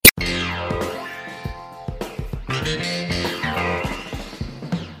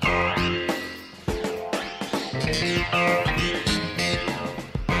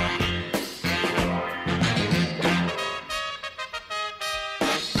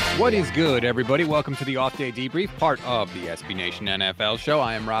What is good, everybody? Welcome to the Off Day Debrief, part of the SB Nation NFL show.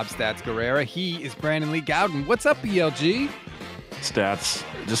 I am Rob Stats Guerrera. He is Brandon Lee Gowden. What's up, BLG? Stats,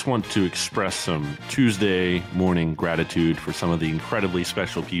 just want to express some Tuesday morning gratitude for some of the incredibly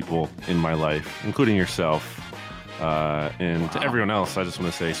special people in my life, including yourself. And to everyone else, I just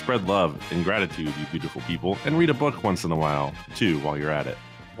want to say spread love and gratitude, you beautiful people, and read a book once in a while, too, while you're at it.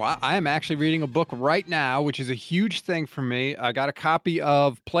 Well, I am actually reading a book right now, which is a huge thing for me. I got a copy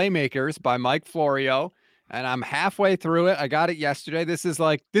of Playmakers by Mike Florio, and I'm halfway through it. I got it yesterday. This is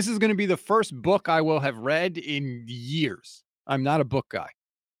going to be the first book I will have read in years. I'm not a book guy.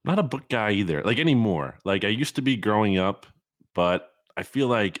 Not a book guy either, like anymore. Like I used to be growing up, but I feel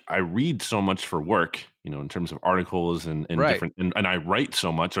like I read so much for work, you know, in terms of articles and Right. different, and I write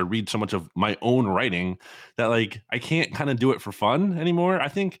so much, I read so much of my own writing that like, I can't kind of do it for fun anymore. I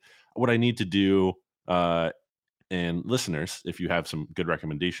think what I need to do, and listeners, if you have some good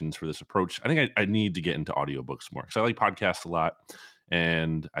recommendations for this approach, I think I need to get into audiobooks more because I like podcasts a lot.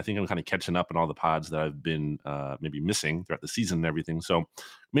 And I think I'm kind of catching up on all the pods that I've been maybe missing throughout the season and everything. So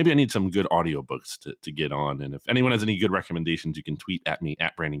maybe I need some good audiobooks to get on. And if anyone has any good recommendations, you can tweet at me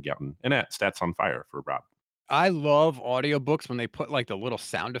at Brandon Gowton and at Stats on Fire for Rob. I love audiobooks when they put like the little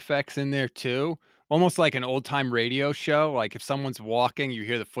sound effects in there too. Almost like an old time radio show. Like if someone's walking, you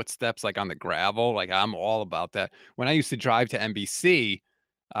hear the footsteps like on the gravel. Like I'm all about that. When I used to drive to NBC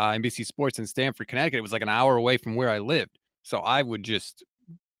Sports in Stamford, Connecticut, it was like an hour away from where I lived. So I would just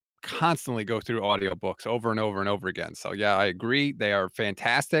constantly go through audiobooks over and over and over again. So yeah, I agree. They are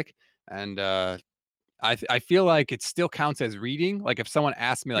fantastic. And I feel like it still counts as reading. Like if someone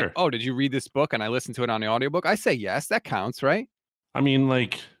asks me like, Sure. oh, did you read this book? And I listen to it on the audiobook, I say, yes, that counts, right? I mean,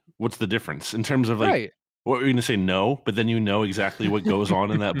 like, what's the difference in terms of like, Right. what are you going to say? No, but then you know exactly what goes on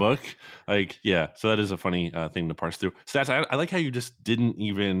in that book. Like, yeah. So that is a funny thing to parse through. Stats, I like how you just didn't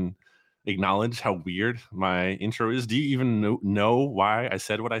even acknowledge how weird my intro is. Do you even know why I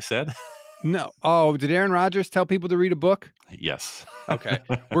said what I said? No. Oh, did Aaron Rodgers tell people to read a book? Yes. Okay.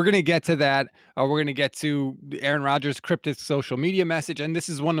 We're going to get to that. We're going to get to Aaron Rodgers' cryptic social media message. And this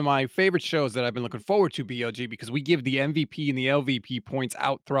is one of my favorite shows that I've been looking forward to, BLG, because we give the MVP and the LVP points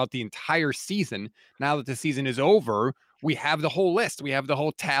out throughout the entire season. Now that the season is over, we have the whole list. We have the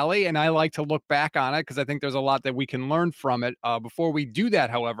whole tally, and I like to look back on it because I think there's a lot that we can learn from it. Before we do that,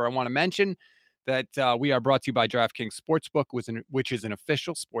 however, I want to mention that we are brought to you by DraftKings Sportsbook, which is an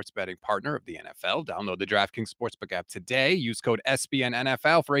official sports betting partner of the NFL. Download the DraftKings Sportsbook app today. Use code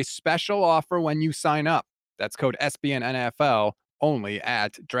SBNNFL for a special offer when you sign up. That's code SBNNFL only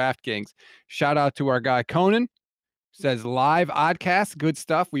at DraftKings. Shout out to our guy Conan. Says live oddcast, good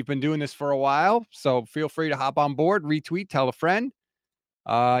stuff. We've been doing this for a while, so feel free to hop on board, retweet, tell a friend.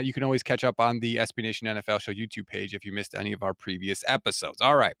 You can always catch up on the SB Nation NFL Show YouTube page if you missed any of our previous episodes.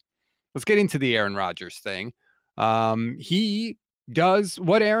 All right. Let's get into the Aaron Rodgers thing. He does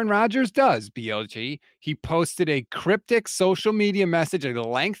what Aaron Rodgers does, BLG. He posted a cryptic social media message, a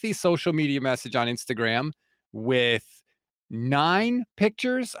lengthy social media message on Instagram with 9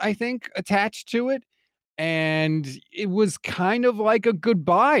 pictures, I think, attached to it. And it was kind of like a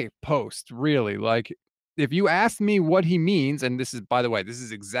goodbye post, really. Like, if you ask me what he means, and this is, by the way, this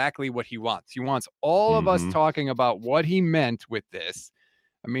is exactly what he wants. He wants all of us talking about what he meant with this.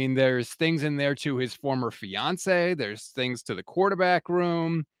 I mean, there's things in there to his former fiance. There's things to the quarterback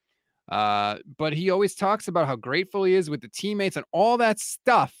room. But he always talks about how grateful he is with the teammates and all that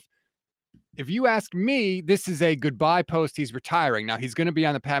stuff. If you ask me, this is a goodbye post. He's retiring. Now, he's going to be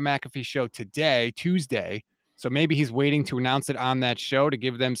on the Pat McAfee show today, Tuesday. So maybe he's waiting to announce it on that show to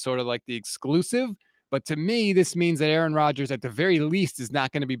give them sort of like the exclusive. But to me, this means that Aaron Rodgers, at the very least, is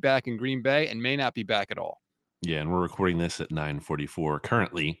not going to be back in Green Bay and may not be back at all. Yeah, and we're recording this at 9:44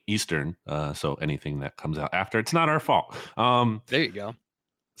 currently Eastern. So anything that comes out after, it's not our fault. There you go.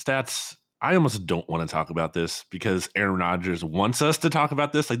 Stats, I almost don't want to talk about this because Aaron Rodgers wants us to talk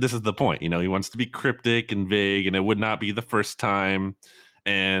about this. Like, this is the point. You know, he wants to be cryptic and vague, and it would not be the first time.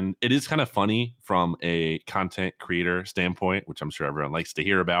 And it is kind of funny from a content creator standpoint, which I'm sure everyone likes to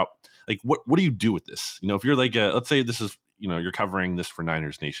hear about. Like, what do you do with this? You know, if you're like, let's say this is, you know, you're covering this for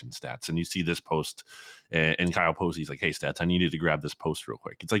Niners Nation Stats and you see this post and Kyle Posey's like, hey, Stats, I needed to grab this post real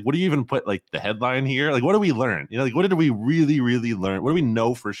quick. It's like, what do you even put like the headline here? Like, what do we learn? You know, like, what did we really, really learn? What do we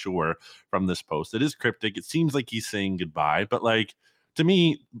know for sure from this post? It is cryptic. It seems like he's saying goodbye, but like, to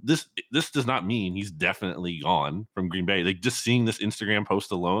me, this does not mean he's definitely gone from Green Bay. Like just seeing this Instagram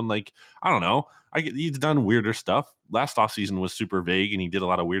post alone, like I don't know, he's done weirder stuff. Last offseason was super vague, and he did a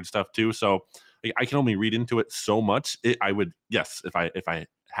lot of weird stuff too. So like, I can only read into it so much. I would yes, if I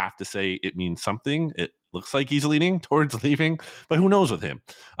have to say it means something, it looks like he's leaning towards leaving, but who knows with him?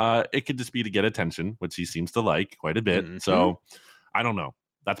 It could just be to get attention, which he seems to like quite a bit. Mhm. So I don't know.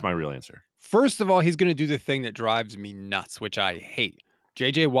 That's my real answer. First of all, he's gonna do the thing that drives me nuts, which I hate.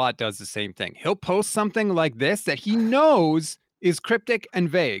 JJ Watt does the same thing. He'll post something like this that he knows is cryptic and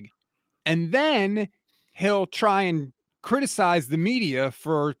vague, and then he'll try and criticize the media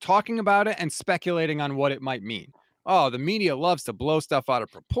for talking about it and speculating on what it might mean. Oh, the media loves to blow stuff out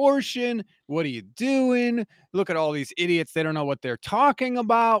of proportion. What are you doing? Look at all these idiots. They don't know what they're talking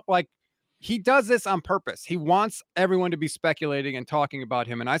about. Like, he does this on purpose. He wants everyone to be speculating and talking about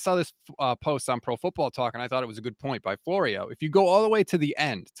him. And I saw this post on Pro Football Talk, and I thought it was a good point by Florio. If you go all the way to the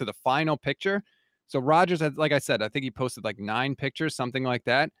end, to the final picture, so Rodgers had, like I said, I think he posted like 9 pictures, something like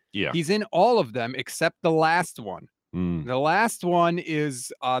that. Yeah. He's in all of them except the last one. Mm. The last one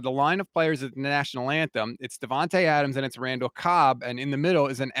is the line of players at the national anthem. It's Devontae Adams and it's Randall Cobb, and in the middle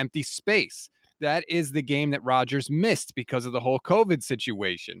is an empty space. That is the game that Rodgers missed because of the whole COVID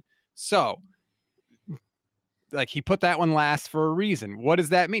situation. So, like, he put that one last for a reason. What does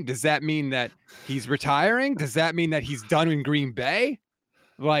that mean? Does that mean that he's retiring? Does that mean that he's done in Green Bay?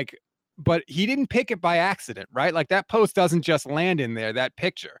 Like, but he didn't pick it by accident, right? Like that post doesn't just land in there, that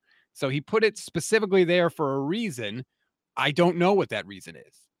picture. So he put it specifically there for a reason. I don't know what that reason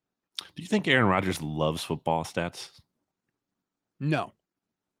is. Do you think Aaron Rodgers loves football stats? No,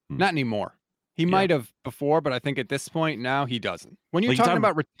 Hmm. not anymore. He Yeah. might have before, but I think at this point now he doesn't. When you're Like, talking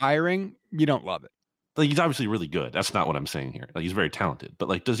about retiring, you don't love it. like he's obviously really good. That's not what I'm saying here. Like he's very talented, but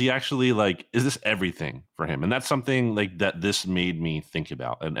like, does he actually like? Is this everything for him? And that's something like that. This made me think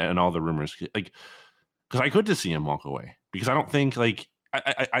about, and all the rumors, like, because I could just see him walk away because I don't think like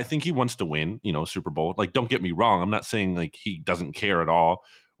I think he wants to win, you know, Super Bowl. Like, don't get me wrong. I'm not saying like he doesn't care at all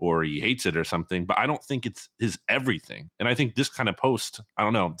or he hates it or something, but I don't think it's his everything. And I think this kind of post, I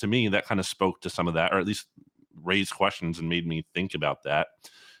don't know, to me that kind of spoke to some of that, or at least raised questions and made me think about that.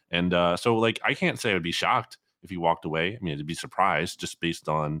 And so like I can't say I would be shocked if he walked away. I mean, I'd be surprised just based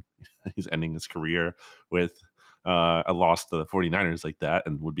on he's ending his career with a loss to the 49ers like that,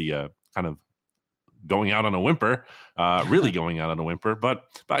 and would be a kind of going out on a whimper, really going out on a whimper. But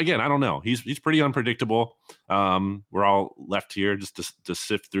again, I don't know. He's pretty unpredictable. We're all left here just to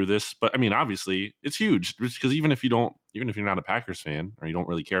sift through this. But I mean, obviously, it's huge because even if you're not a Packers fan or you don't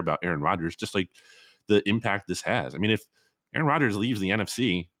really care about Aaron Rodgers, just like the impact this has. I mean, if Aaron Rodgers leaves the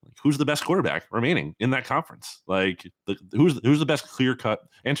NFC, like, who's the best quarterback remaining in that conference? Like, who's the best clear cut?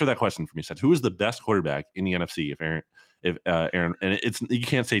 Answer that question for me, Seth. Who is the best quarterback in the NFC? If Aaron, and it's you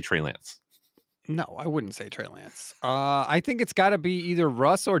can't say Trey Lance. No, I wouldn't say Trey Lance. I think it's got to be either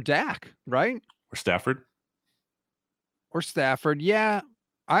Russ or Dak, right? Or Stafford. Or Stafford. Yeah.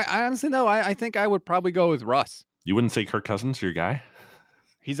 I honestly know. I think I would probably go with Russ. You wouldn't say Kirk Cousins, your guy?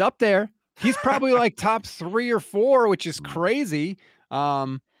 He's up there. He's probably like top 3 or 4, which is crazy.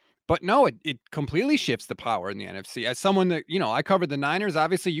 But no, it completely shifts the power in the NFC. As someone that, you know, I covered the Niners,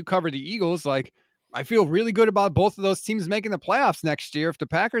 obviously you cover the Eagles. Like, I feel really good about both of those teams making the playoffs next year if the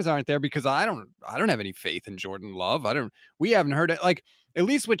Packers aren't there, because I don't have any faith in Jordan Love. We haven't heard it, like, at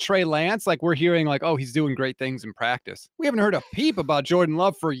least with Trey Lance, like we're hearing like, oh, he's doing great things in practice. We haven't heard a peep about Jordan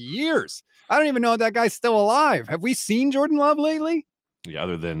Love for years. I don't even know if that guy's still alive. Have we seen Jordan Love lately? Yeah,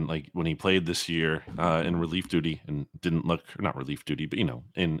 other than like when he played this year in relief duty and didn't look, not relief duty, but you know,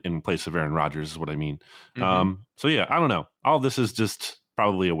 in place of Aaron Rodgers is what I mean. Mhm. So yeah, I don't know. All this is just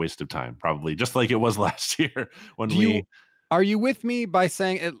probably a waste of time, probably just like it was last year when Are you with me by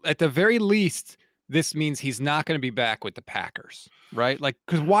saying at the very least, this means he's not going to be back with the Packers, right? Like,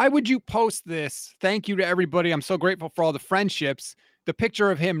 because why would you post this? Thank you to everybody. I'm so grateful for all the friendships. The picture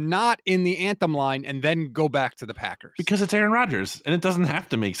of him not in the anthem line and then go back to the Packers. because it's Aaron Rodgers and it doesn't have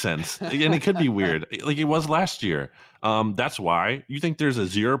to make sense and it could be weird like it was last year. That's why you think there's a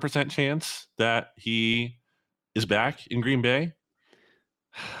 0% chance that he is back in Green Bay.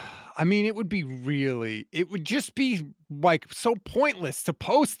 I mean, it would just be like so pointless to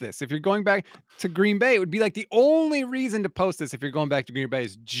post this. If you're going back to Green Bay, it would be like the only reason to post this if you're going back to Green Bay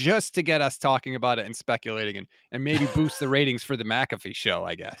is just to get us talking about it and speculating and maybe boost the ratings for the McAfee show,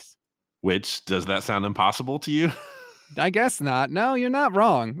 I guess. Which, does that sound impossible to you? I guess not. No, you're not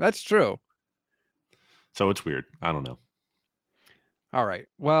wrong. That's true. So it's weird. I don't know. All right.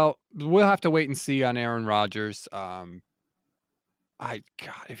 Well, we'll have to wait and see on Aaron Rodgers. God,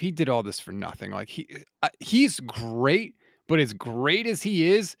 if he did all this for nothing, like he's great, but as great as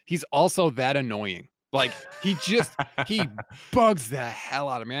he is, he's also that annoying. Like he bugs the hell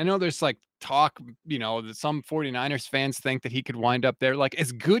out of me. I know there's like talk, that some 49ers fans think that he could wind up there. Like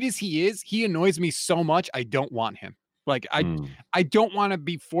as good as he is, he annoys me so much. I don't want him. Like I don't want to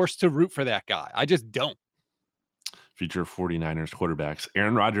be forced to root for that guy. I just don't. Future 49ers quarterbacks,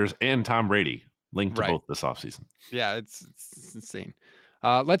 Aaron Rodgers and Tom Brady, linked to both this offseason. Yeah, it's insane.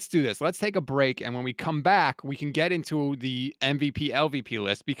 Let's do this. Let's take a break. And when we come back, we can get into the MVP, LVP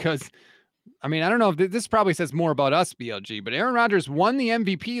list because, I mean, I don't know if this probably says more about us, BLG, but Aaron Rodgers won the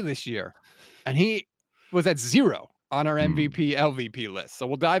MVP this year and he was at 0 on our MVP, LVP list. So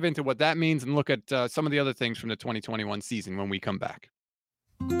we'll dive into what that means and look at some of the other things from the 2021 season when we come back.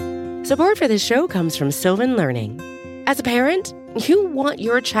 Support for this show comes from Sylvan Learning. As a parent, you want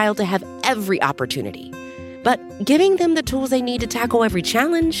your child to have every opportunity. But giving them the tools they need to tackle every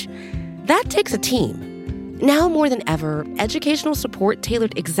challenge, that takes a team. Now more than ever, educational support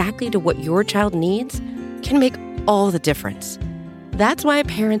tailored exactly to what your child needs can make all the difference. That's why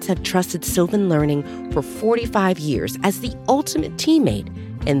parents have trusted Sylvan Learning for 45 years as the ultimate teammate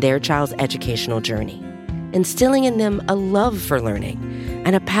in their child's educational journey, instilling in them a love for learning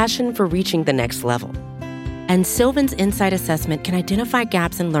and a passion for reaching the next level. And Sylvan's Insight Assessment can identify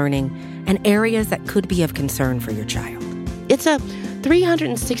gaps in learning and areas that could be of concern for your child. It's a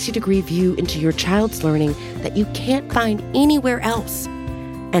 360-degree view into your child's learning that you can't find anywhere else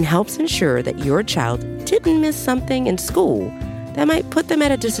and helps ensure that your child didn't miss something in school that might put them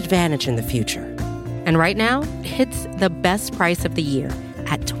at a disadvantage in the future. And right now, it's the best price of the year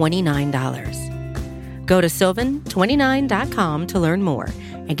at $29. Go to sylvan29.com to learn more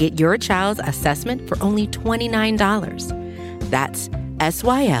and get your child's assessment for only $29. That's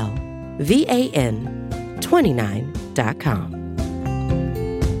SYLVAN29.com.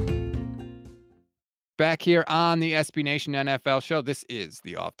 Back here on the SB Nation NFL show, this is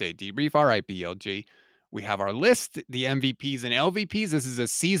the off-day debrief. All right, BLG. We have our list, the MVPs and LVPs. This is a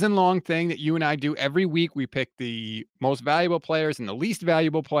season-long thing that you and I do every week. We pick the most valuable players and the least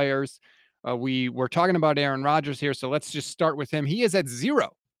valuable players. We're talking about Aaron Rodgers here, so let's just start with him. He is at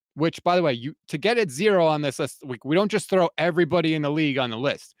 0, which, by the way, to get at 0 on this list, we don't just throw everybody in the league on the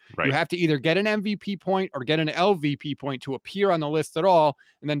list. Right. You have to either get an MVP point or get an LVP point to appear on the list at all,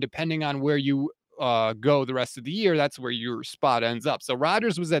 and then depending on where you go the rest of the year, that's where your spot ends up. So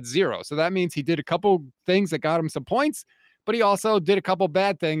Rodgers was at 0. So that means he did a couple things that got him some points, but he also did a couple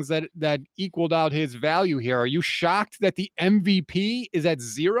bad things that equaled out his value here. Are you shocked that the MVP is at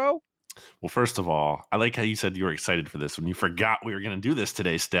 0? Well, first of all, I like how you said you were excited for this when you forgot we were going to do this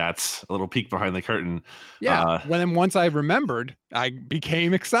today, Stats. A little peek behind the curtain. Yeah. Once I remembered, I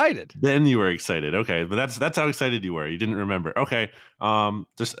became excited. Then you were excited. Okay. But that's how excited you were. You didn't remember. Okay.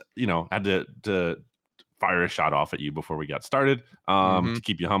 Just, had to fire a shot off at you before we got started to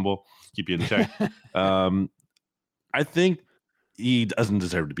keep you humble, keep you in check. I think he doesn't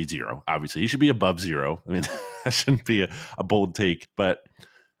deserve to be 0. Obviously, he should be above 0. I mean, that shouldn't be a bold take, but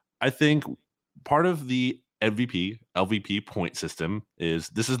I think part of the MVP, LVP point system is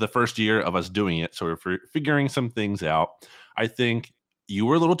this is the first year of us doing it. So we're figuring some things out. I think you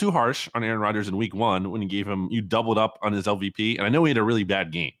were a little too harsh on Aaron Rodgers in week 1 when you doubled up on his LVP. And I know he had a really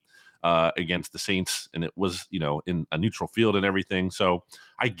bad game against the Saints, and it was, in a neutral field and everything. So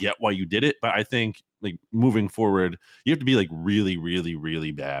I get why you did it, but I think like moving forward, you have to be like really, really,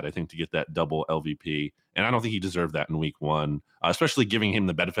 really bad, I think, to get that double LVP. And I don't think he deserved that in week 1, especially giving him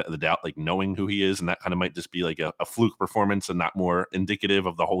the benefit of the doubt, like knowing who he is. And that kind of might just be like a fluke performance and not more indicative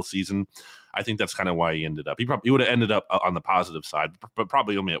of the whole season. I think that's kind of why he ended up. He would have ended up on the positive side, but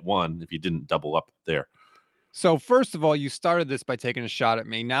probably only at 1 if you didn't double up there. So first of all, you started this by taking a shot at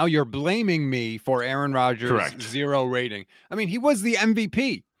me. Now you're blaming me for Aaron Rodgers' 0 rating. I mean, he was the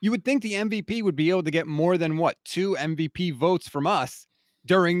MVP. You would think the MVP would be able to get more than 2 MVP votes from us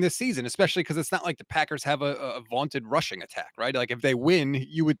during this season, especially because it's not like the Packers have a vaunted rushing attack, right? Like if they win,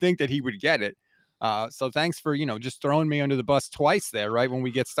 you would think that he would get it. So thanks for, just throwing me under the bus twice there, right when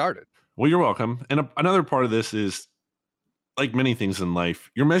we get started. Well, you're welcome. And another part of this is, like many things in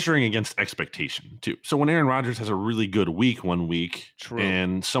life, you're measuring against expectation too. So when Aaron Rodgers has a really good week one week,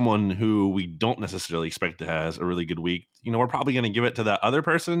 and someone who we don't necessarily expect to has a really good week, we're probably going to give it to that other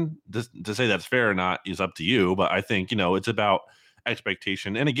person. To say that's fair or not is up to you. But I think, it's about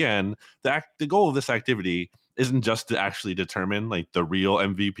expectation. And again, the goal of this activity isn't just to actually determine like the real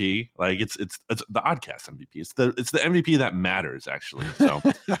MVP. Like it's the Oddcast MVP. It's the MVP that matters, actually. So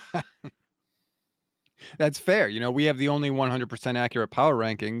that's fair. We have the only 100% accurate power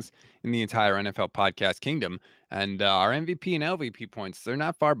rankings in the entire NFL podcast kingdom. And our MVP and LVP points, they're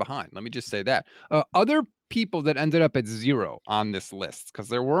not far behind. Let me just say that. Other people that ended up at 0 on this list because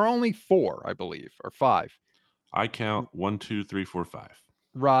there were only 4, I believe, or 5. I count 1, 2, 3, 4, 5.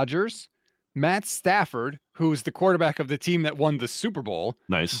 Rodgers, Matt Stafford, who's the quarterback of the team that won the Super Bowl,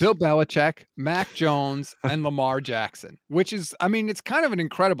 Nice. Bill Belichick, Mac Jones, and Lamar Jackson, which is, I mean, it's kind of an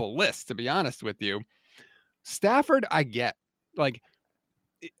incredible list, to be honest with you. Stafford, I get. Like,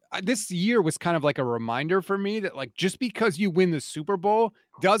 this year was kind of like a reminder for me that, like, just because you win the Super Bowl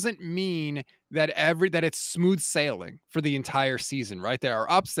doesn't mean that it's smooth sailing for the entire season, right? There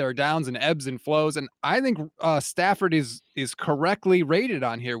are ups, there are downs, and ebbs and flows. And I think Stafford is correctly rated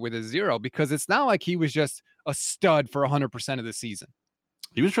on here with a 0 because it's not like he was just a stud for 100% of the season.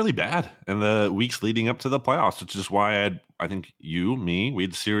 He was really bad in the weeks leading up to the playoffs, which is why I think we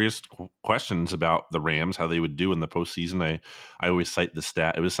had serious questions about the Rams, how they would do in the postseason. I always cite the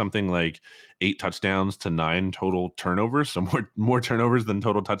stat. It was something like 8 touchdowns to 9 total turnovers. So more turnovers than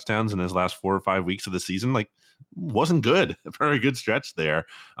total touchdowns in his last 4 or 5 weeks of the season. Like, wasn't good for a good stretch there.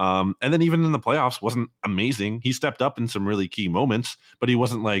 And then even in the playoffs wasn't amazing. He stepped up in some really key moments, but he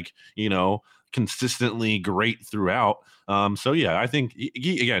wasn't like, consistently great throughout. So yeah, I think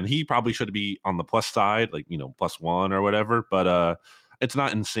he probably should be on the plus side, like, +1 or whatever, but it's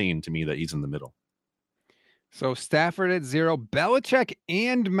not insane to me that he's in the middle. So Stafford at 0, Belichick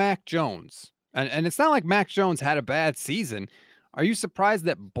and Mac Jones. And it's not like Mac Jones had a bad season. Are you surprised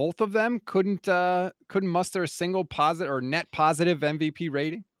that both of them couldn't muster a single positive or net positive MVP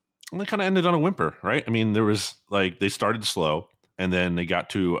rating? Well, they kind of ended on a whimper, right? I mean, there was they started slow. And then they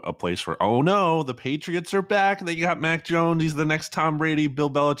got to a place where, oh no, the Patriots are back. They got Mac Jones. He's the next Tom Brady. Bill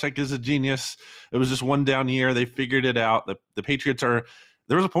Belichick is a genius. It was just one down year. They figured it out. The Patriots there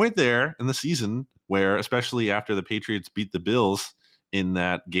was a point there in the season where, especially after the Patriots beat the Bills in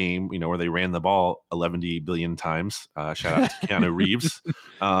that game, where they ran the ball 11 billion times. Shout out to Keanu Reeves.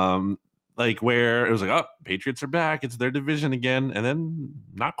 Where it was like, oh, Patriots are back. It's their division again. And then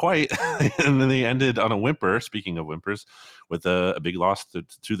not quite. And then they ended on a whimper, speaking of whimpers, with a big loss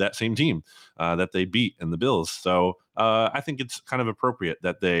to that same team that they beat in the Bills. So I think it's kind of appropriate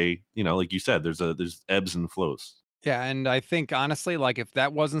that they, like you said, there's ebbs and flows. Yeah, and I think, honestly, like, if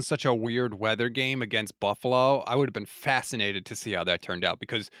that wasn't such a weird weather game against Buffalo, I would have been fascinated to see how that turned out,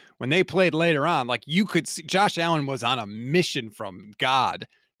 because when they played later on, like, you could see Josh Allen was on a mission from God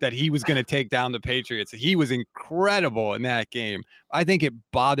that he was going to take down the Patriots. He was incredible in that game. I think it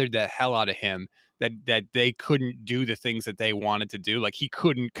bothered the hell out of him that they couldn't do the things that they wanted to do. Like, he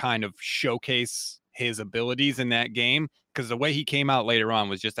couldn't kind of showcase his abilities in that game because the way he came out later on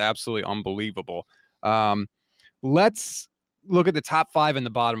was just absolutely unbelievable. Let's look at the top 5 and the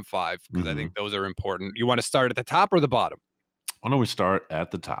bottom 5 because I think those are important. You want to start at the top or the bottom? Why don't we start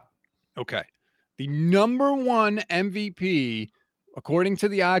at the top? Okay. The number 1 MVP, according to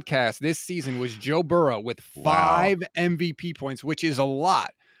the Oddcast, this season was Joe Burrow with 5 MVP points, which is a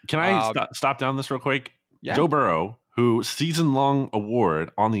lot. Can I stop down this real quick? Yeah. Joe Burrow, who season-long award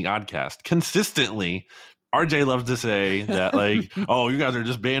on the Oddcast, consistently, RJ loves to say that, like, oh, you guys are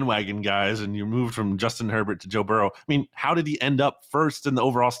just bandwagon guys and you moved from Justin Herbert to Joe Burrow. I mean, how did he end up first in the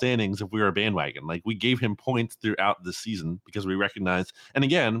overall standings if we were a bandwagon? Like, we gave him points throughout the season because we recognized, and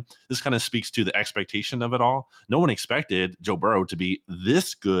again, this kind of speaks to the expectation of it all. No one expected Joe Burrow to be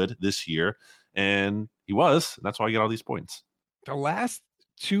this good this year, and he was, and that's why he got all these points. The last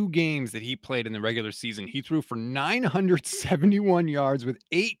 2 games that he played in the regular season, he threw for 971 yards with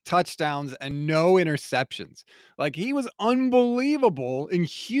 8 touchdowns and no interceptions. Like, he was unbelievable in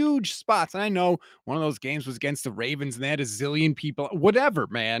huge spots. And I know one of those games was against the Ravens and they had a zillion people, whatever,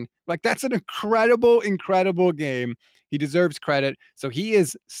 man. Like, that's an incredible game. He deserves credit. So he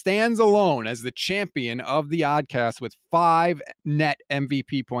stands alone as the champion of the Oddcast with 5 net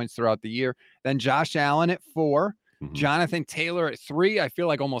MVP points throughout the year. Then Josh Allen at 4. Jonathan Taylor at 3. I feel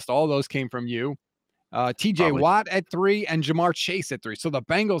like almost all those came from you. TJ Watt at 3 and Jamar Chase at 3. So the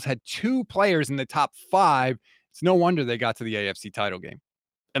Bengals had 2 players in the top 5. It's no wonder they got to the AFC title game.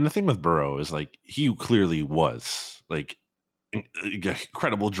 And the thing with Burrow is, like, he clearly was like an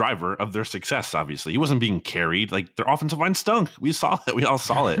incredible driver of their success. Obviously, he wasn't being carried. Like, their offensive line stunk. We saw it. We all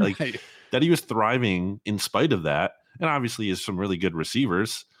saw it. Like, that he was thriving in spite of that. And obviously, is some really good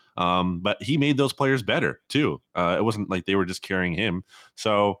receivers. But he made those players better too. It wasn't like they were just carrying him.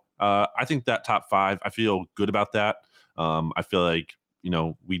 So I think that top 5, I feel good about that. I feel like,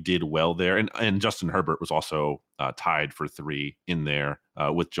 we did well there. And Justin Herbert was also tied for 3 in there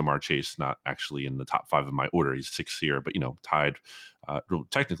with Jamar Chase, not actually in the top 5 of my order. He's 6th here, but, tied,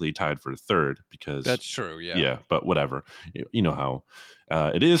 technically tied for 3rd because that's true. Yeah. Yeah. But whatever, you know how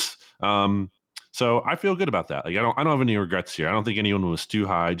it is. So I feel good about that. Like, I don't have any regrets here. I don't think anyone was too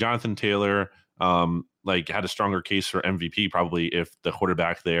high. Jonathan Taylor, like had a stronger case for MVP probably if the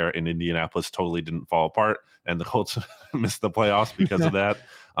quarterback there in Indianapolis totally didn't fall apart and the Colts missed the playoffs because of that.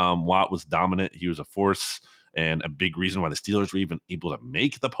 Watt was dominant. He was a force and a big reason why the Steelers were even able to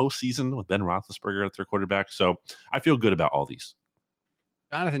make the postseason with Ben Roethlisberger at their quarterback. So I feel good about all these.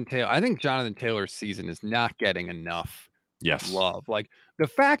 Jonathan Taylor. I think Jonathan Taylor's season is not getting enough love. Like the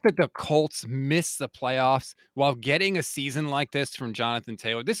fact that the Colts miss the playoffs while getting a season like this from Jonathan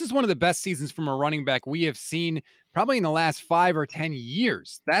Taylor. This is one of the best seasons from a running back we have seen probably in the last 5 or 10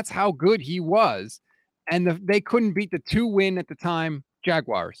 years. That's how good he was. And they couldn't beat the 2-win at the time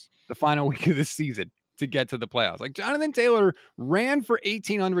Jaguars the final week of the season to get to the playoffs. Like Jonathan Taylor ran for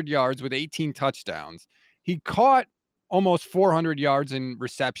 1,800 yards with 18 touchdowns. He caught almost 400 yards in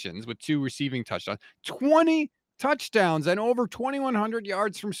receptions with 2 receiving touchdowns, 20 touchdowns and over 2,100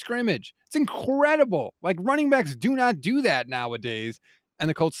 yards from scrimmage. It's incredible. Like running backs do not do that nowadays. And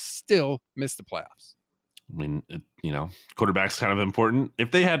the Colts still miss the playoffs. I mean, quarterback's kind of important. If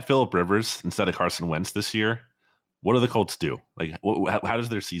they had Phillip Rivers instead of Carson Wentz this year, what do the Colts do? Like, how does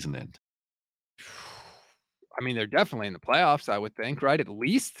their season end? I mean, they're definitely in the playoffs, I would think, right? At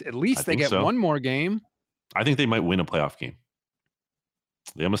least they get one more game. I think they might win a playoff game.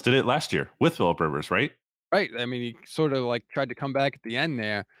 They almost did it last year with Phillip Rivers, right? Right. I mean, he sort of like tried to come back at the end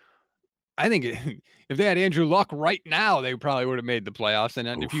there. I think if they had Andrew Luck right now, they probably would have made the playoffs. And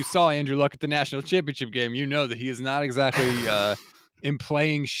then if you saw Andrew Luck at the national championship game, you know that he is not exactly in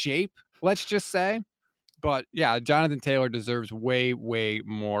playing shape, let's just say. But yeah, Jonathan Taylor deserves way, way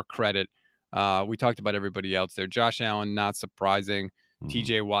more credit. We talked about everybody else there. Josh Allen, not surprising.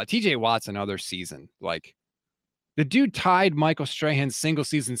 TJ Watt's another season. Like the dude tied Michael Strahan's single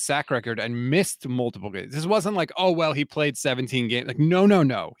season sack record and missed multiple games. This wasn't like, oh, well, he played 17 games. Like,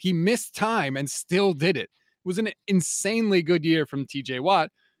 no. He missed time and still did it. It was an insanely good year from TJ Watt.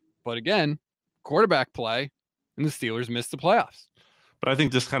 But again, quarterback play and the Steelers missed the playoffs. But I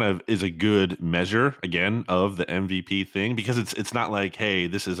think this kind of is a good measure, again, of the MVP thing, because it's not like, hey,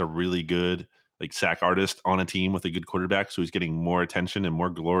 this is a really good like sack artist on a team with a good quarterback, so he's getting more attention and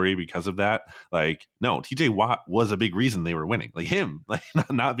more glory because of that. Like, no, TJ Watt was a big reason they were winning. Like him, like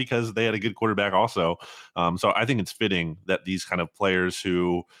not because they had a good quarterback also. So I think it's fitting that these kind of players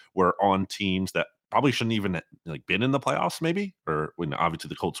who were on teams that probably shouldn't even like been in the playoffs, maybe, or when obviously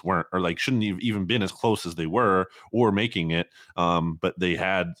the Colts weren't, or like shouldn't have even been as close as they were or making it. But they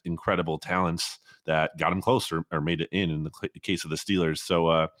had incredible talents that got them closer or made it in the case of the Steelers. So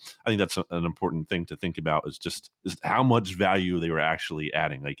I think that's an important thing to think about is how much value they were actually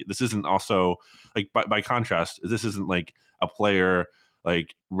adding. Like this isn't also like by contrast, this isn't like a player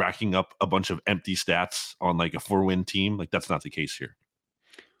like racking up a bunch of empty stats on like a 4-win team. Like that's not the case here.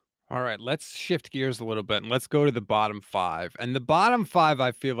 All right, let's shift gears a little bit and let's go to the bottom 5. And the bottom 5,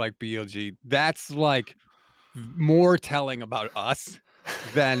 I feel like BLG, that's like more telling about us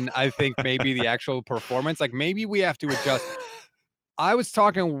than I think maybe the actual performance. Like maybe we have to adjust. I was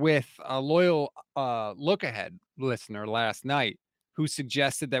talking with a loyal Look Ahead listener last night who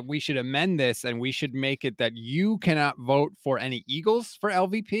suggested that we should amend this and we should make it that you cannot vote for any Eagles for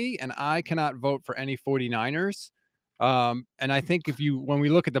LVP and I cannot vote for any 49ers. And I think when we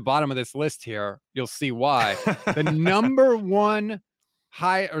look at the bottom of this list here, you'll see why. The number one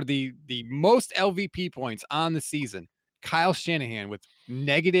the most LVP points on the season, Kyle Shanahan with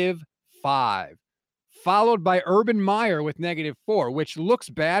 -5, followed by Urban Meyer with -4, which looks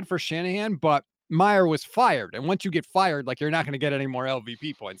bad for Shanahan, but Meyer was fired. And once you get fired, like you're not going to get any more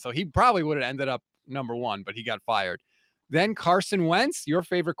LVP points. So he probably would have ended up number 1, but he got fired. Then Carson Wentz, your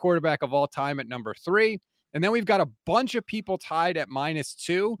favorite quarterback of all time, at number 3. And then we've got a bunch of people tied at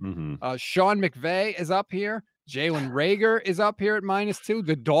 -2. Sean McVay is up here. Jalen Reagor is up here at -2.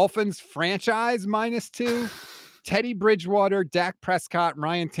 The Dolphins franchise -2. Teddy Bridgewater, Dak Prescott,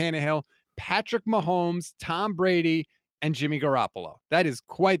 Ryan Tannehill, Patrick Mahomes, Tom Brady, and Jimmy Garoppolo. That is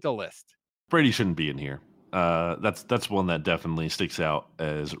quite the list. Brady shouldn't be in here. That's one that definitely sticks out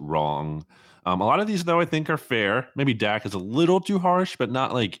as wrong. A lot of these, though, I think are fair. Maybe Dak is a little too harsh, but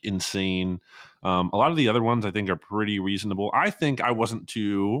not like insane. A lot of the other ones I think are pretty reasonable. I think I wasn't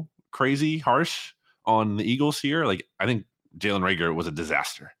too crazy harsh on the Eagles here. Like I think Jalen Reagor was a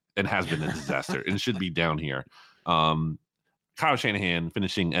disaster and has been a disaster and should be down here. Kyle Shanahan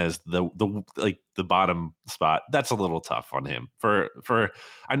finishing as the bottom spot. That's a little tough on him. For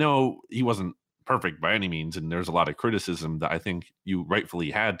I know he wasn't perfect by any means, and there's a lot of criticism that I think you rightfully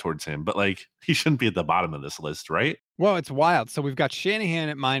had towards him, but like he shouldn't be at the bottom of this list, right? Well, it's wild. So we've got Shanahan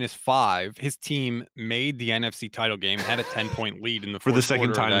at -5. His team made the NFC title game, had a 10-point lead in the for the fourth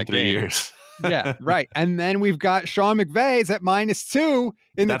second quarter time in 3 years. Yeah, right. And then we've got Sean McVay's at -2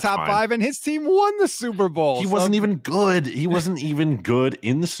 in the That's top fine. 5, and his team won the Super Bowl. He So wasn't even good. He wasn't even good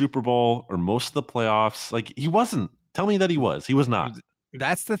in the Super Bowl or most of the playoffs. Like, he wasn't. Tell me that he was. He was not.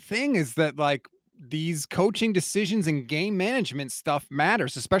 that's the thing, is that like these coaching decisions and game management stuff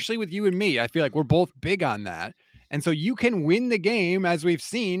matters, especially with you and me. I feel like we're both big on that. And so you can win the game, as we've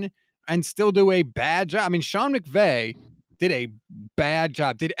seen, and still do a bad job. I mean, Sean McVay did a bad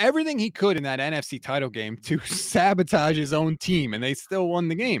job, did everything he could in that NFC title game to sabotage his own team, and they still won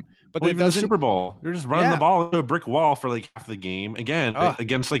the game. But Well, that even the doesn't, Super Bowl, you're just running the ball into a brick wall for like half the game. Again, Ugh.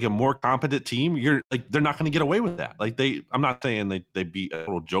 against like a more competent team, you're like, they're not going to get away with that. Like, I'm not saying they beat a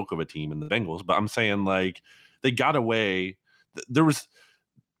little joke of a team in the Bengals, but I'm saying like they got away. There was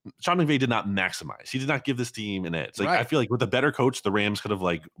Sean McVay did not maximize. He did not give this team an edge. Like, I Right. feel like with a better coach, the Rams could have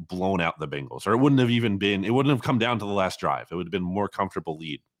like blown out the Bengals, or it wouldn't have come down to the last drive. It would have been a more comfortable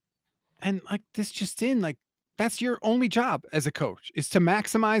lead. And like this just in, like that's your only job as a coach, is to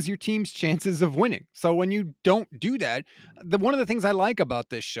maximize your team's chances of winning. So when you don't do that, one of the things I like about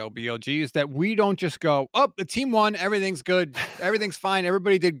this show, BLG, is that we don't just go, oh, the team won, everything's good, everything's fine,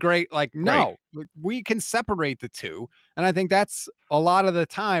 everybody did great. Like, Right. no, like, we can separate the two. And I think that's a lot of the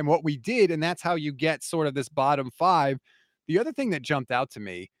time what we did. And that's how you get sort of this bottom 5. The other thing that jumped out to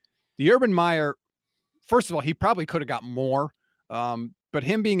me, the Urban Meyer, first of all, he probably could have got more. But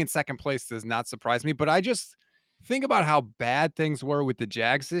him being in second place does not surprise me. But I just think about how bad things were with the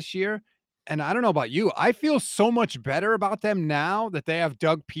Jags this year. And I don't know about you, I feel so much better about them now that they have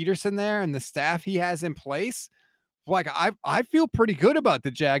Doug Peterson there and the staff he has in place. Like, I feel pretty good about the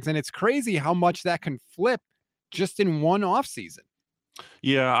Jags, and it's crazy how much that can flip just in one offseason.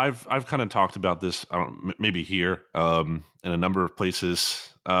 Yeah, I've kind of talked about this. Maybe here, in a number of places.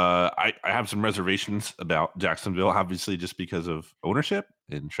 I have some reservations about Jacksonville, obviously, just because of ownership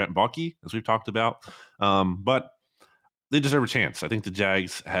and Trent Baalke, as we've talked about. But they deserve a chance. I think the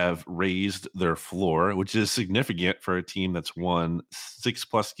Jags have raised their floor, which is significant for a team that's won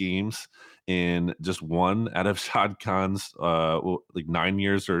 6+ games in just one out of Shad Khan's like 9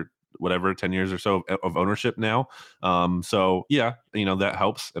 years or whatever, 10 years or so of ownership now. So yeah, that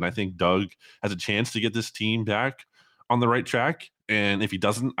helps. And I think Doug has a chance to get this team back on the right track. And if he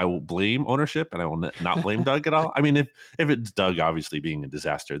doesn't, I will blame ownership, and I will not blame Doug at all. I mean, if it's Doug obviously being a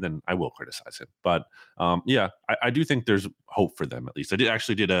disaster, then I will criticize him. But yeah, I do think there's hope for them, at least. I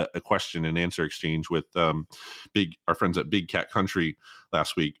did a question and answer exchange with our friends at Big Cat Country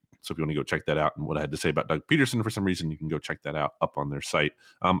last week. So if you want to go check that out and what I had to say about Doug Peterson, for some reason, you can go check that out up on their site.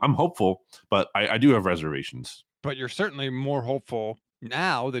 I'm hopeful, but I do have reservations. But you're certainly more hopeful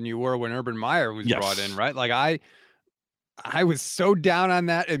now than you were when Urban Meyer was brought in, right? Like I was so down on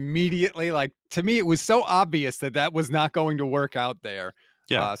that immediately. Like, to me, it was so obvious that was not going to work out there.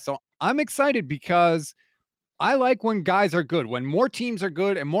 Yeah. So I'm excited because I like when guys are good. When more teams are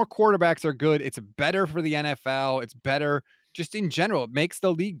good and more quarterbacks are good, it's better for the NFL. It's better just in general. It makes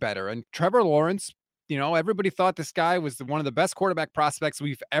the league better. And Trevor Lawrence, everybody thought this guy was one of the best quarterback prospects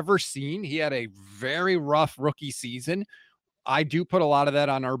we've ever seen. He had a very rough rookie season. I do put a lot of that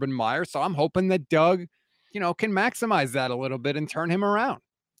on Urban Meyer. So I'm hoping that Doug, can maximize that a little bit and turn him around.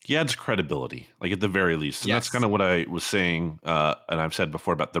 He adds credibility, like at the very least. And Yes. that's kind of what I was saying. And I've said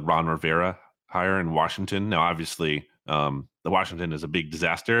before about the Ron Rivera hire in Washington. Now, obviously, the Washington is a big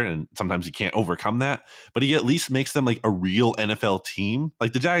disaster, and sometimes you can't overcome that. But he at least makes them like a real NFL team.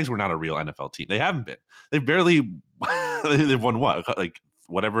 Like the Jags were not a real NFL team. They haven't been. They've barely they've won what? Like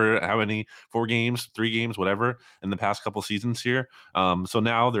whatever, how many, 4 games, 3 games, whatever, in the past couple seasons here. So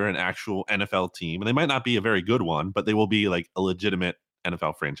now they're an actual NFL team, and they might not be a very good one, but they will be like a legitimate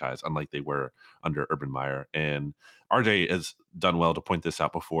NFL franchise, unlike they were under Urban Meyer. And RJ has done well to point this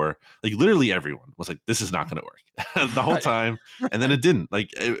out before. Like literally everyone was like, this is not going to work the whole time. And then it didn't.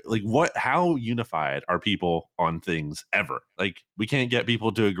 How unified are people on things ever? Like, we can't get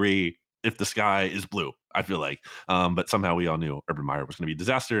people to agree if the sky is blue, I feel like. But somehow we all knew Urban Meyer was going to be a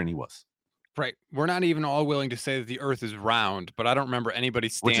disaster, and he was. Right. We're not even all willing to say that the earth is round, but I don't remember anybody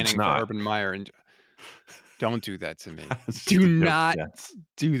standing for Urban Meyer. And don't do that to me. Do not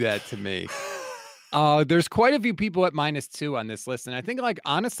do that to me. There's quite a few people at -2 on this list. And I think,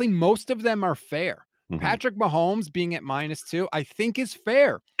 honestly, most of them are fair. Mm-hmm. Patrick Mahomes being at -2, I think is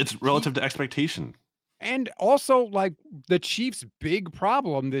fair. It's relative to expectation. And also, the Chiefs' big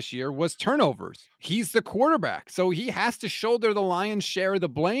problem this year was turnovers. He's the quarterback, so he has to shoulder the lion's share of the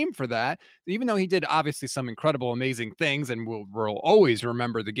blame for that, even though he did obviously some incredible, amazing things, and we'll always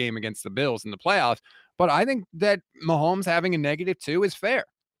remember the game against the Bills in the playoffs. But I think that Mahomes having a -2 is fair.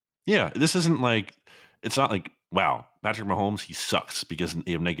 Yeah, this isn't it's not like wow, Patrick Mahomes, he sucks because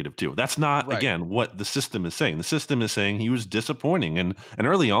they have -2. That's not, Right. again, what the system is saying. The system is saying he was disappointing. And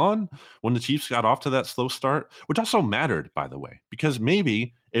early on, when the Chiefs got off to that slow start, which also mattered, by the way, because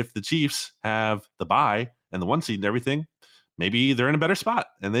maybe if the Chiefs have the bye and the 1 seed and everything, maybe they're in a better spot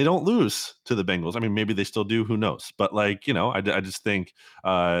and they don't lose to the Bengals. I mean, maybe they still do. Who knows? But like, I just think,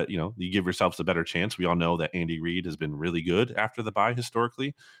 you give yourselves a better chance. We all know that Andy Reid has been really good after the bye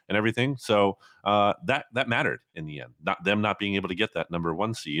historically and everything. So that mattered in the end. Not them not being able to get that number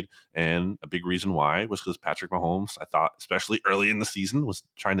 1 seed, and a big reason why was because Patrick Mahomes, I thought, especially early in the season, was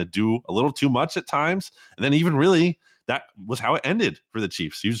trying to do a little too much at times, and then even really that was how it ended for the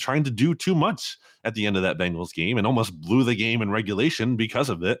Chiefs. He was trying to do too much at the end of that Bengals game and almost blew the game in regulation because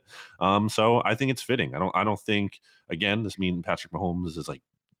of it. So I think it's fitting. I don't think, again, this means Patrick Mahomes is like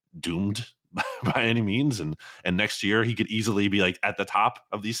doomed by any means, and next year he could easily be like at the top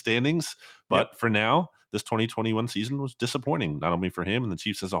of these standings. But Yep. for now, this 2021 season was disappointing, not only for him and the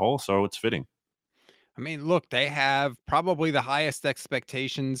Chiefs as a whole. So it's fitting. I mean, look, they have probably the highest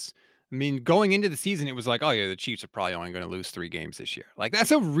expectations. I mean, going into the season, it was like, oh, yeah, the Chiefs are probably only going to lose 3 games this year. Like,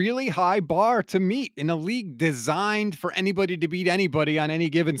 that's a really high bar to meet in a league designed for anybody to beat anybody on any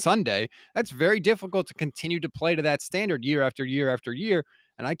given Sunday. That's very difficult to continue to play to that standard year after year after year.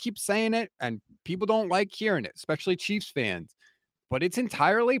 And I keep saying it, and people don't like hearing it, especially Chiefs fans. But it's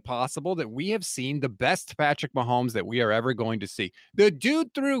entirely possible that we have seen the best Patrick Mahomes that we are ever going to see. The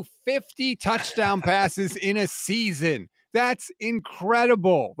dude threw 50 touchdown passes in a season. That's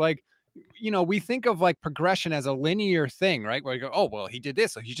incredible. Like, we think of like progression as a linear thing, right? Where you go, oh, well, he did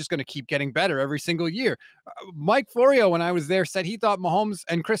this, so he's just going to keep getting better every single year. Mike Florio, when I was there, said he thought Mahomes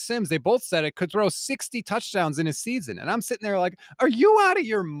and Chris Sims, they both said it, could throw 60 touchdowns in a season. And I'm sitting there like, are you out of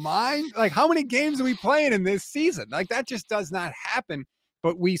your mind? Like, how many games are we playing in this season? Like, that just does not happen.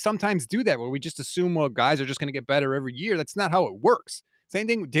 But we sometimes do that where we just assume, well, guys are just going to get better every year. That's not how it works. Same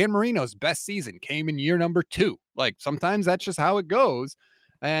thing, Dan Marino's best season came in year number 2. Like, sometimes that's just how it goes.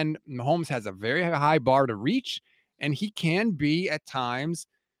 And Mahomes has a very high bar to reach, and he can be at times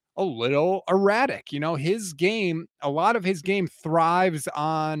a little erratic. His game, a lot of his game thrives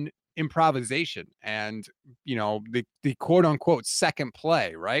on improvisation and, the quote unquote second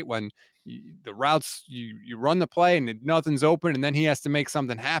play, right? When the routes, you run the play and nothing's open, and then he has to make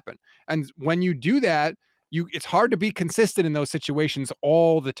something happen. And when you do that, it's hard to be consistent in those situations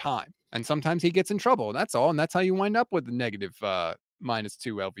all the time. And sometimes he gets in trouble, and that's all. And that's how you wind up with the negative -2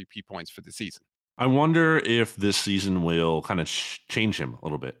 LVP points for the season. I wonder if this season will kind of change him a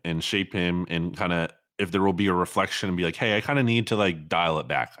little bit and shape him, and kind of if there will be a reflection and be like, hey, I kind of need to like dial it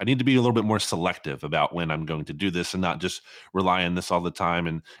back. I need to be a little bit more selective about when I'm going to do this and not just rely on this all the time.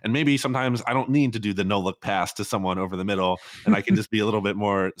 And maybe sometimes I don't need to do the no look pass to someone over the middle, and I can just be a little bit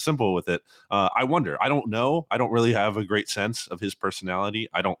more simple with it. I wonder. I don't know. I don't really have a great sense of his personality.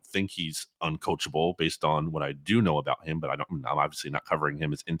 I don't think he's uncoachable based on what I do know about him, but I'm obviously not covering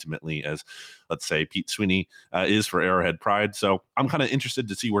him as intimately as, let's say, Pete Sweeney is for Arrowhead Pride. So I'm kind of interested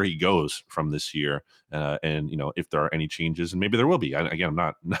to see where he goes from this year. And if there are any changes, and maybe there will be. Again, I'm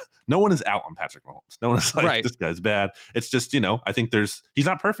not. No one is out on Patrick Mahomes. No one is like, right, this guy's bad. It's just I think he's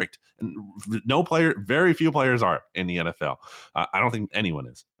not perfect, and very few players are in the NFL. I don't think anyone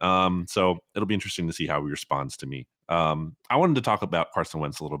is. So it'll be interesting to see how he responds to me. I wanted to talk about Carson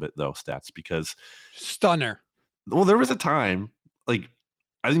Wentz a little bit though, stats, because stunner. Well, there was a time, like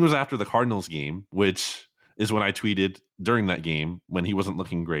I think it was after the Cardinals game, which is when I tweeted during that game when he wasn't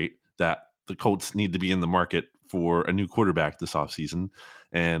looking great, that the Colts need to be in the market for a new quarterback this offseason.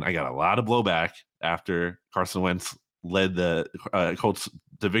 And I got a lot of blowback after Carson Wentz led the Colts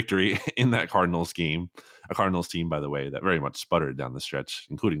to victory in that Cardinals game. A Cardinals team, by the way, that very much sputtered down the stretch,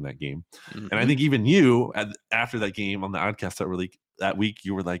 including that game. Mm-hmm. And I think even you, after that game on the Oddcast that week,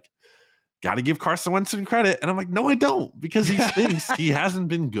 you were like, got to give Carson Wentz some credit. And I'm like, no, I don't, because he stinks. He hasn't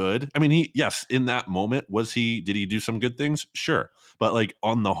been good. I mean, yes, in that moment, did he do some good things? Sure. But like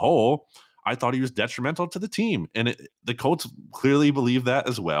on the whole, I thought he was detrimental to the team. And the Colts clearly believe that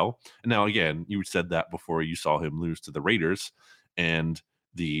as well. And now, again, you said that before you saw him lose to the Raiders and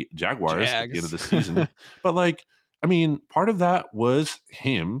the Jaguars at the end of the season. But like, I mean, part of that was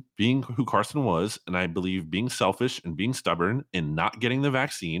him being who Carson was, and I believe being selfish and being stubborn and not getting the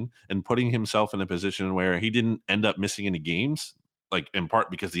vaccine and putting himself in a position where he didn't end up missing any games, like in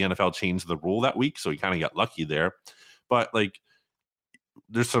part because the NFL changed the rule that week. So he kind of got lucky there. But like,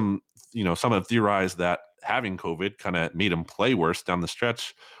 there's some have theorized that having COVID kind of made him play worse down the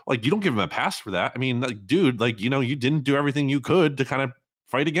stretch. Like, you don't give him a pass for that. I mean, like, dude, like, you didn't do everything you could to kind of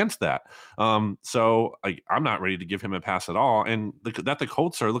fight against that. So I'm not ready to give him a pass at all. And that the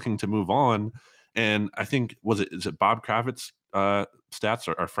Colts are looking to move on And I think, is it Bob Kravitz stats,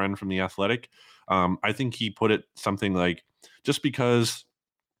 or our friend from The Athletic? I think he put it something like, just because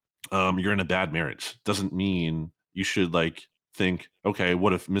you're in a bad marriage doesn't mean you should like think, okay,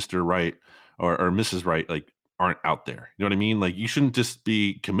 what if Mr. Right or Mrs. Right like aren't out there? You know what I mean? Like, you shouldn't just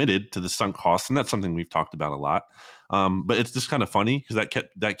be committed to the sunk costs, and that's something we've talked about a lot. But it's just kind of funny because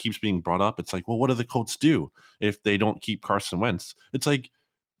that keeps being brought up. It's like, well, what do the Colts do if they don't keep Carson Wentz? It's like,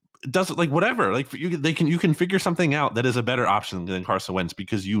 it doesn't, like, whatever. Like, you can figure something out that is a better option than Carson Wentz,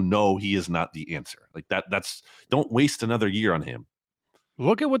 because he is not the answer. Like that's don't waste another year on him.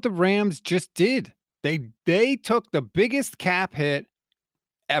 Look at what the Rams just did. They took the biggest cap hit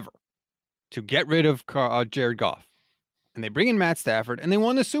ever to get rid of Jared Goff, and they bring in Matt Stafford, and they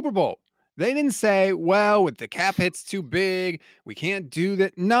won the Super Bowl. They didn't say, well, with the cap hit's too big, we can't do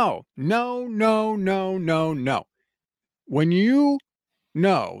that. No. When you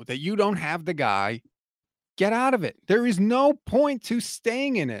know that you don't have the guy, get out of it. There is no point to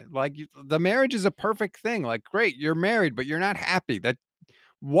staying in it. Like, the marriage is a perfect thing. Like, great, you're married, but you're not happy.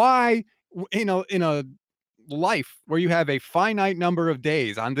 Why, in a life where you have a finite number of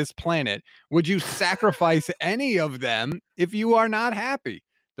days on this planet, would you sacrifice any of them if you are not happy?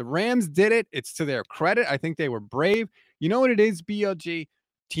 The Rams did it. It's to their credit. I think they were brave. You know what it is, BLG?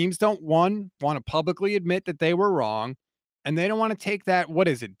 Teams don't want to publicly admit that they were wrong, and they don't want to take that, what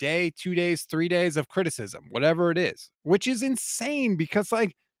is it, day, 2 days, 3 days of criticism, whatever it is, which is insane because,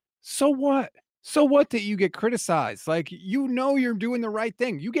 like, so what? So what that you get criticized? Like, you're doing the right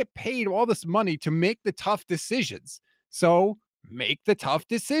thing. You get paid all this money to make the tough decisions. So make the tough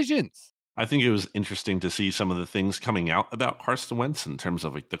decisions. I think it was interesting to see some of the things coming out about Carson Wentz in terms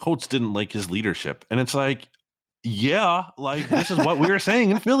of like the Colts didn't like his leadership. And it's like, yeah, like this is what we were saying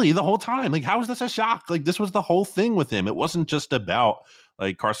in Philly the whole time. Like, how is this a shock? Like, this was the whole thing with him. It wasn't just about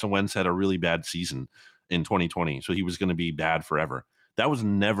like Carson Wentz had a really bad season in 2020, so he was going to be bad forever. That was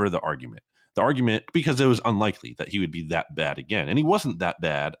never the argument. The argument, because it was unlikely that he would be that bad again. And he wasn't that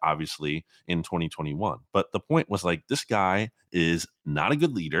bad, obviously, in 2021. But the point was like, this guy is not a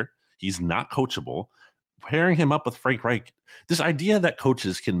good leader. He's not coachable. Pairing him up with Frank Reich, this idea that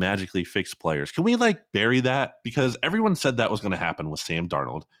coaches can magically fix players, can we like bury that? Because everyone said that was going to happen with Sam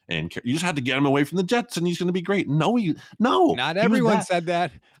Darnold, and you just had to get him away from the Jets and he's going to be great. No, not everyone said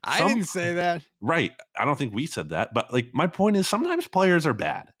that. I didn't say that. Right. I don't think we said that. But like, my point is, sometimes players are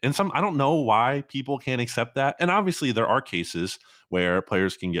bad, and I don't know why people can't accept that. And obviously there are cases where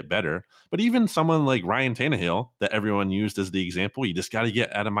players can get better. But even someone like Ryan Tannehill, that everyone used as the example, you just got to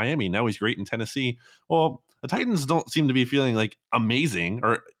get out of Miami. Now he's great in Tennessee. Well, the Titans don't seem to be feeling like amazing,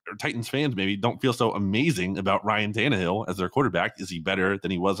 or Titans fans maybe don't feel so amazing about Ryan Tannehill as their quarterback. Is he better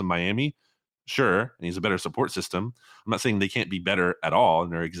than he was in Miami? Sure. And he's a better support system. I'm not saying they can't be better at all,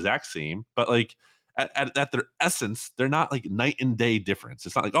 and they're exact same, but like at their essence, they're not like night and day difference.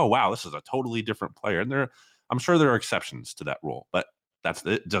 It's not like, oh, wow, this is a totally different player. And I'm sure there are exceptions to that rule, but that's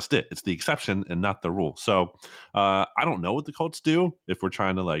just it. It's the exception and not the rule. So I don't know what the Colts do if we're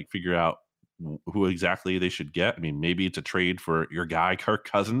trying to like figure out who exactly they should get. I mean, maybe it's a trade for your guy, Kirk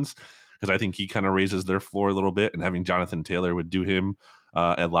Cousins, because I think he kind of raises their floor a little bit, and having Jonathan Taylor would do him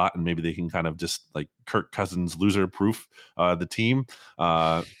a lot, and maybe they can kind of just like Kirk Cousins loser proof the team,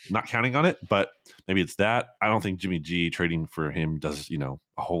 not counting on it, but maybe it's that. I don't think Jimmy G trading for him does, a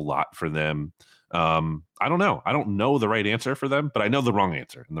whole lot for them. I don't know. I don't know the right answer for them, but I know the wrong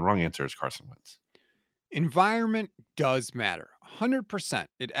answer, and the wrong answer is Carson Wentz. Environment does matter. 100%.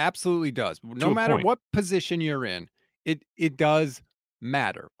 It absolutely does. No matter what position you're in, it does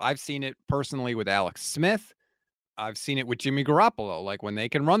matter. I've seen it personally with Alex Smith. I've seen it with Jimmy Garoppolo. Like, when they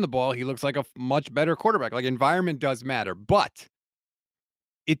can run the ball, he looks like a much better quarterback. Like, environment does matter, but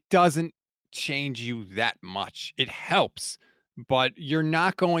it doesn't change you that much. It helps, but you're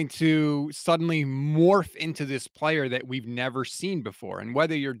not going to suddenly morph into this player that we've never seen before. And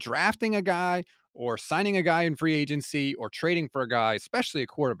whether you're drafting a guy or signing a guy in free agency or trading for a guy, especially a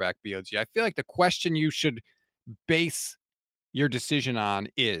quarterback, BOG, I feel like the question you should base your decision on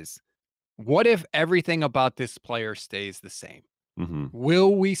is, what if everything about this player stays the same? Mm-hmm.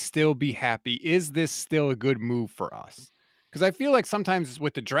 Will we still be happy? Is this still a good move for us? Because I feel like sometimes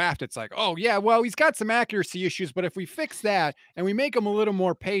with the draft, it's like, oh, yeah, well, he's got some accuracy issues, but if we fix that and we make him a little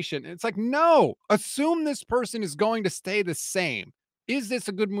more patient, it's like, no, assume this person is going to stay the same. Is this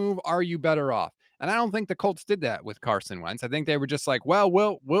a good move? Are you better off? And I don't think the Colts did that with Carson Wentz. I think they were just like, well,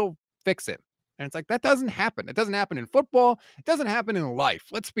 we'll fix it. And it's like, that doesn't happen. It doesn't happen in football. It doesn't happen in life.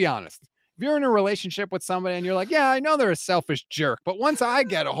 Let's be honest. If you're in a relationship with somebody and you're like, yeah, I know they're a selfish jerk, but once I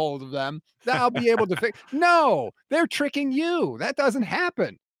get a hold of them, then I'll be able to fix. No, they're tricking you. That doesn't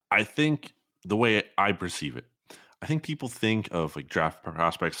happen. I think the way I perceive it, I think people think of like draft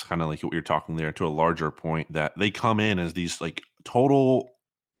prospects kind of like what you're talking there to a larger point that they come in as these like total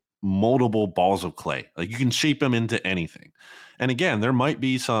moldable balls of clay. Like you can shape them into anything. And again, there might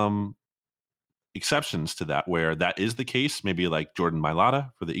be some exceptions to that where that is the case. Maybe like Jordan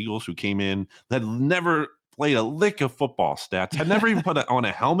Mailata for the Eagles, who came in that never played a lick of football stats, had never even put on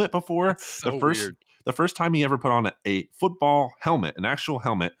a helmet before. So Weird. The first time he ever put on a football helmet, an actual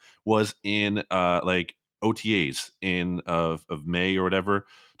helmet, was in like OTAs in of May or whatever,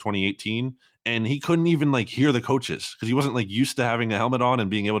 2018. And he couldn't even like hear the coaches because he wasn't like used to having a helmet on and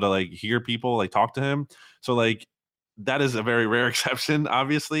being able to like hear people like talk to him. So like that is a very rare exception,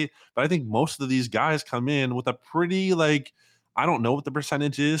 obviously. But I think most of these guys come in with a pretty like, I don't know what the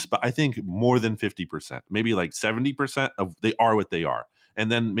percentage is, but I think more than 50%, maybe like 70% of they are what they are.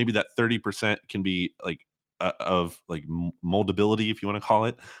 And then maybe that 30% can be like of like moldability, if you want to call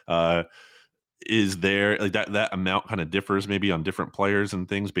it, is there like that amount kind of differs maybe on different players and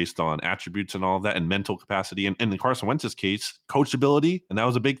things based on attributes and all of that and mental capacity. And in Carson Wentz's case, coachability, and that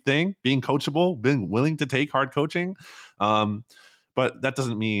was a big thing, being coachable, being willing to take hard coaching. But that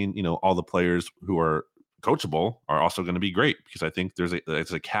doesn't mean, all the players who are coachable are also going to be great, because I think there's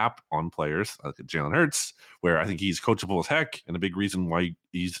a cap on players like Jalen Hurts, where I think he's coachable as heck and a big reason why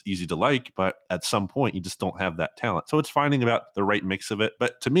he's easy to like, but at some point you just don't have that talent. So it's finding about the right mix of it.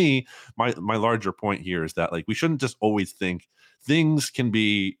 But to me, my larger point here is that like we shouldn't just always think things can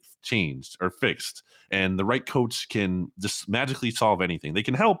be changed or fixed and the right coach can just magically solve anything. They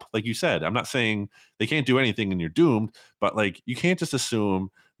can help, like you said. I'm not saying they can't do anything and you're doomed, but like you can't just assume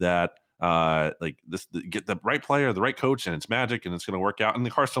that get the right player, the right coach, and it's magic and it's going to work out. And the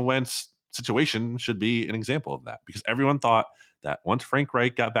Carson Wentz situation should be an example of that, because everyone thought that once Frank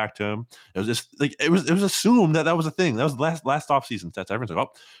Reich got back to him, it was just like it was assumed that was a thing. That was last offseason stats. Everyone's like,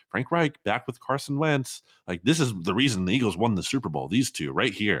 oh, Frank Reich back with Carson Wentz. Like this is the reason the Eagles won the Super Bowl. These two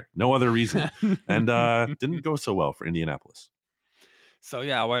right here, no other reason. And didn't go so well for Indianapolis. So,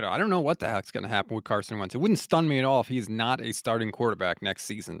 yeah, I don't know what the heck's going to happen with Carson Wentz. It wouldn't stun me at all if he's not a starting quarterback next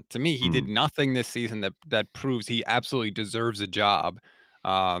season. To me, he did nothing this season that proves he absolutely deserves a job.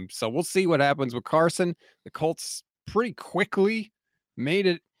 So we'll see what happens with Carson. The Colts pretty quickly made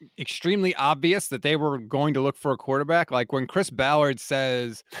it extremely obvious that they were going to look for a quarterback. Like when Chris Ballard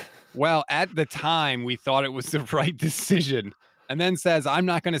says, well, at the time, we thought it was the right decision, and then says, I'm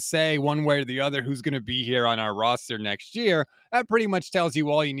not going to say one way or the other who's going to be here on our roster next year. That pretty much tells you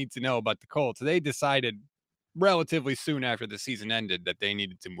all you need to know about the Colts. They decided relatively soon after the season ended that they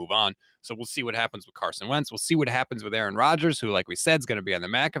needed to move on. So we'll see what happens with Carson Wentz. We'll see what happens with Aaron Rodgers, who, like we said, is going to be on the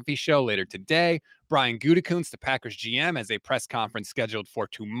McAfee show later today. Brian Gutekunst, the Packers GM, has a press conference scheduled for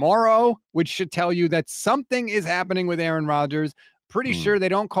tomorrow, which should tell you that something is happening with Aaron Rodgers. Pretty sure they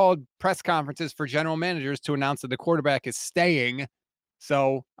don't call press conferences for general managers to announce that the quarterback is staying.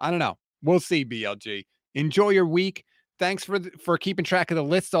 So I don't know. We'll see, BLG. Enjoy your week. Thanks for keeping track of the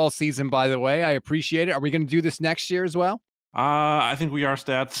list all season, by the way. I appreciate it. Are we going to do this next year as well? I think we are,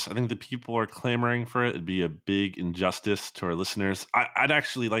 Stats. I think the people are clamoring for it. It'd be a big injustice to our listeners. I'd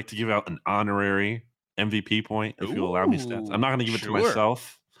actually like to give out an honorary MVP point, if you'll allow me, Stats. I'm not going to give it to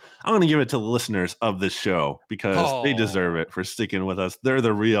myself. I'm going to give it to the listeners of this show, because they deserve it for sticking with us. They're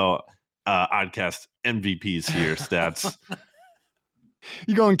the real Oddcast MVPs here, Stats.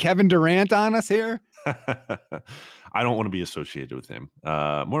 You going Kevin Durant on us here? I don't want to be associated with him.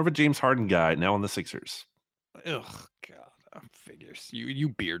 More of a James Harden guy, now on the Sixers. Ugh, God, figures. You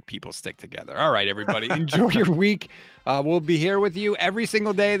beard people stick together. All right, everybody, enjoy your week. We'll be here with you every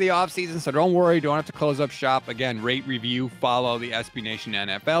single day of the offseason, so don't worry. Don't have to close up shop. Again, rate, review, follow the SB Nation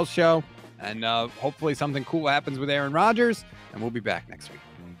NFL show, and hopefully something cool happens with Aaron Rodgers, and we'll be back next week.